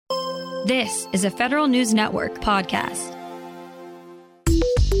This is a Federal News Network podcast.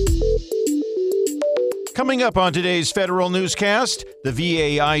 Coming up on today's Federal Newscast, the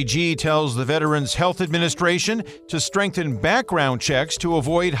VAIG tells the Veterans Health Administration to strengthen background checks to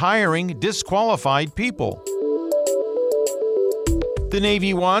avoid hiring disqualified people. The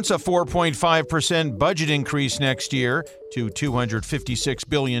Navy wants a 4.5% budget increase next year to $256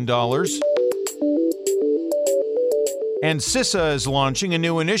 billion. And CISA is launching a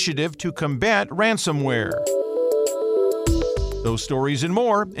new initiative to combat ransomware. Those stories and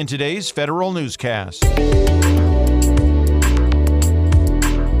more in today's Federal Newscast.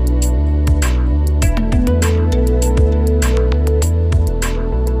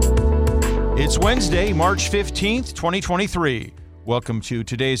 It's Wednesday, March 15th, 2023. Welcome to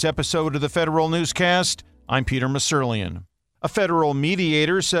today's episode of the Federal Newscast. I'm Peter Musurlian. A federal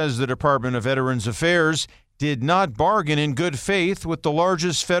mediator says the Department of Veterans Affairs did not bargain in good faith with the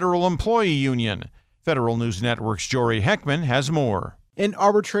largest federal employee union. Federal News Network's Jory Heckman has more. An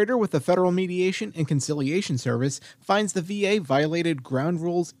arbitrator with the Federal Mediation and Conciliation Service finds the VA violated ground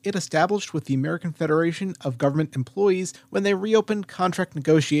rules it established with the American Federation of Government Employees when they reopened contract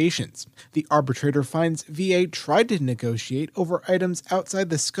negotiations. The arbitrator finds VA tried to negotiate over items outside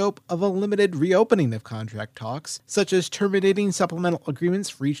the scope of a limited reopening of contract talks, such as terminating supplemental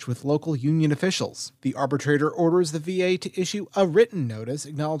agreements reached with local union officials. The arbitrator orders the VA to issue a written notice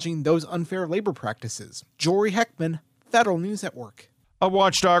acknowledging those unfair labor practices. Jory Heckman, Federal News Network. A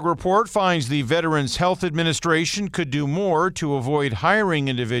watchdog report finds the Veterans Health Administration could do more to avoid hiring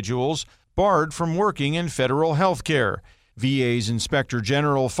individuals barred from working in federal health care. VA's Inspector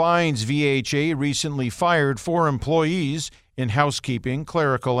General finds VHA recently fired 4 employees in housekeeping,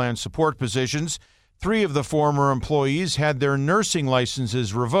 clerical, and support positions. 3 of the former employees had their nursing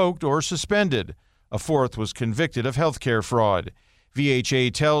licenses revoked or suspended. A 4th was convicted of health care fraud.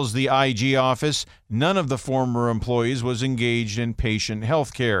 VHA tells the IG office none of the former employees was engaged in patient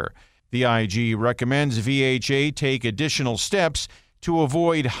health care. The IG recommends VHA take additional steps to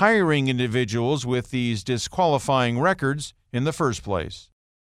avoid hiring individuals with these disqualifying records in the first place.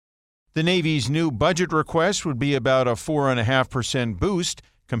 The Navy's new budget request would be about a 4.5% boost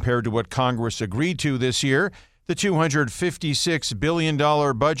compared to what Congress agreed to this year. The $256 billion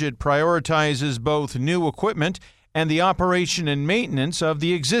budget prioritizes both new equipment and the operation and maintenance of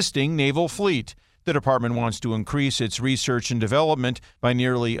the existing naval fleet. The department wants to increase its research and development by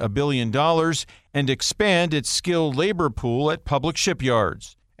nearly $1 billion and expand its skilled labor pool at public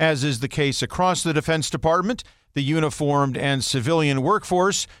shipyards. As is the case across the Defense Department, the uniformed and civilian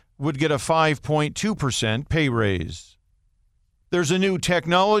workforce would get a 5.2% pay raise. There's a new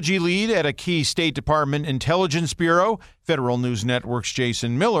technology lead at a key State Department intelligence bureau. Federal News Network's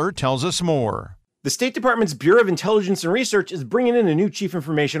Jason Miller tells us more. The State Department's Bureau of Intelligence and Research is bringing in a new chief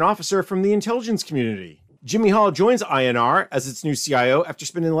information officer from the intelligence community. Jimmy Hall joins INR as its new CIO after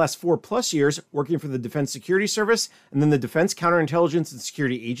spending the last 4+ years working for the Defense Security Service and then the Defense Counterintelligence and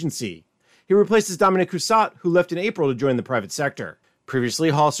Security Agency. He replaces Dominic Coussat, who left in April to join the private sector.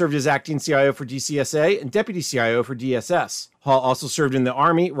 Previously, Hall served as acting CIO for DCSA and deputy CIO for DSS. Hall also served in the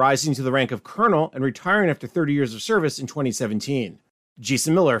Army, rising to the rank of colonel and retiring after 30 years of service in 2017.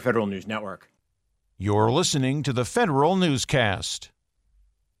 Jason Miller, Federal News Network. You're listening to the Federal Newscast.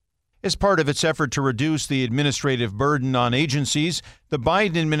 As part of its effort to reduce the administrative burden on agencies, the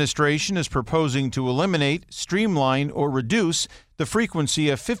Biden administration is proposing to eliminate, streamline, or reduce the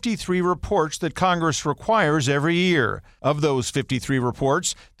frequency of 53 reports that Congress requires every year. Of those 53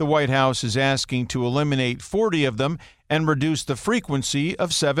 reports, the White House is asking to eliminate 40 of them and reduce the frequency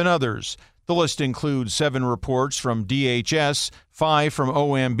of 7 others. The list includes 7 reports from DHS, 5 from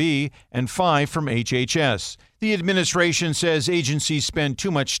OMB, and 5 from HHS. The administration says agencies spend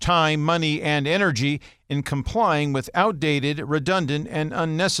too much time, money, and energy in complying with outdated, redundant, and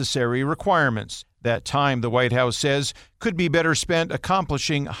unnecessary requirements. That time, the White House says, could be better spent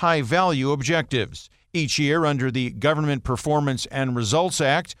accomplishing high-value objectives. Each year, under the Government Performance and Results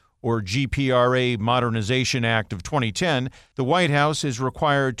Act, or GPRA Modernization Act of 2010, the White House is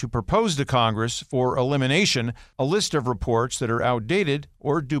required to propose to Congress for elimination a list of reports that are outdated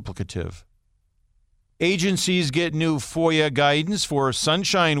or duplicative. Agencies get new FOIA guidance for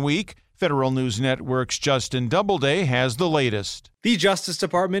Sunshine Week. Federal News Network's Justin Doubleday has the latest. The Justice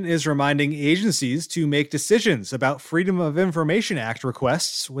Department is reminding agencies to make decisions about Freedom of Information Act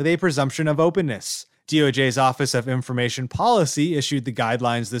requests with a presumption of openness. DOJ's Office of Information Policy issued the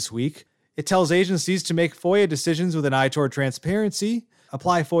guidelines this week. It tells agencies to make FOIA decisions with an eye toward transparency,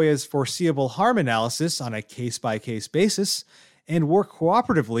 apply FOIA's foreseeable harm analysis on a case-by-case basis, and work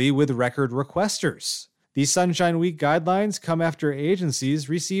cooperatively with record requesters. The Sunshine Week guidelines come after agencies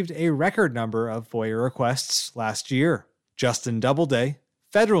received a record number of FOIA requests last year. Justin Doubleday,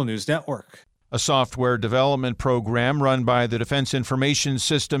 Federal News Network. A software development program run by the Defense Information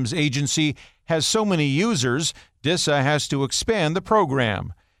Systems Agency has so many users, DISA has to expand the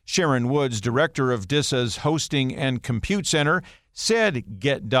program. Sharon Woods, director of DISA's Hosting and Compute Center, said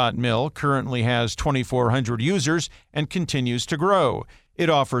Get.mil currently has 2,400 users and continues to grow. It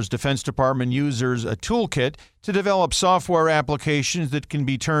offers Defense Department users a toolkit to develop software applications that can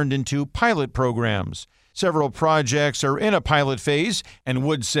be turned into pilot programs. Several projects are in a pilot phase, and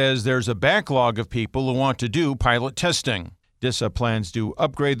Woods says there's a backlog of people who want to do pilot testing. DISA plans to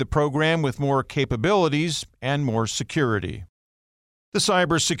upgrade the program with more capabilities and more security. The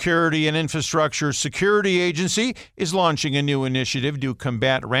Cybersecurity and Infrastructure Security Agency is launching a new initiative to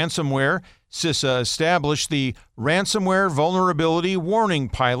combat ransomware. CISA established the Ransomware Vulnerability Warning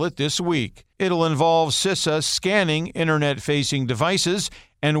Pilot this week. It'll involve CISA scanning internet-facing devices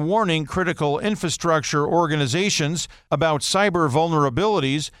and warning critical infrastructure organizations about cyber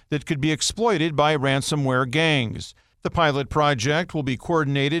vulnerabilities that could be exploited by ransomware gangs. The pilot project will be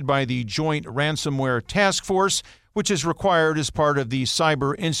coordinated by the Joint Ransomware Task Force, which is required as part of the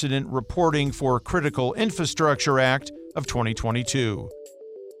Cyber Incident Reporting for Critical Infrastructure Act of 2022.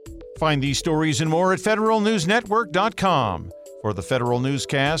 Find these stories and more at federalnewsnetwork.com. For the Federal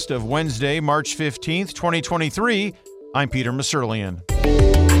Newscast of Wednesday, March 15th, 2023, I'm Peter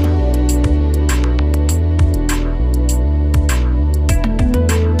Musurlian.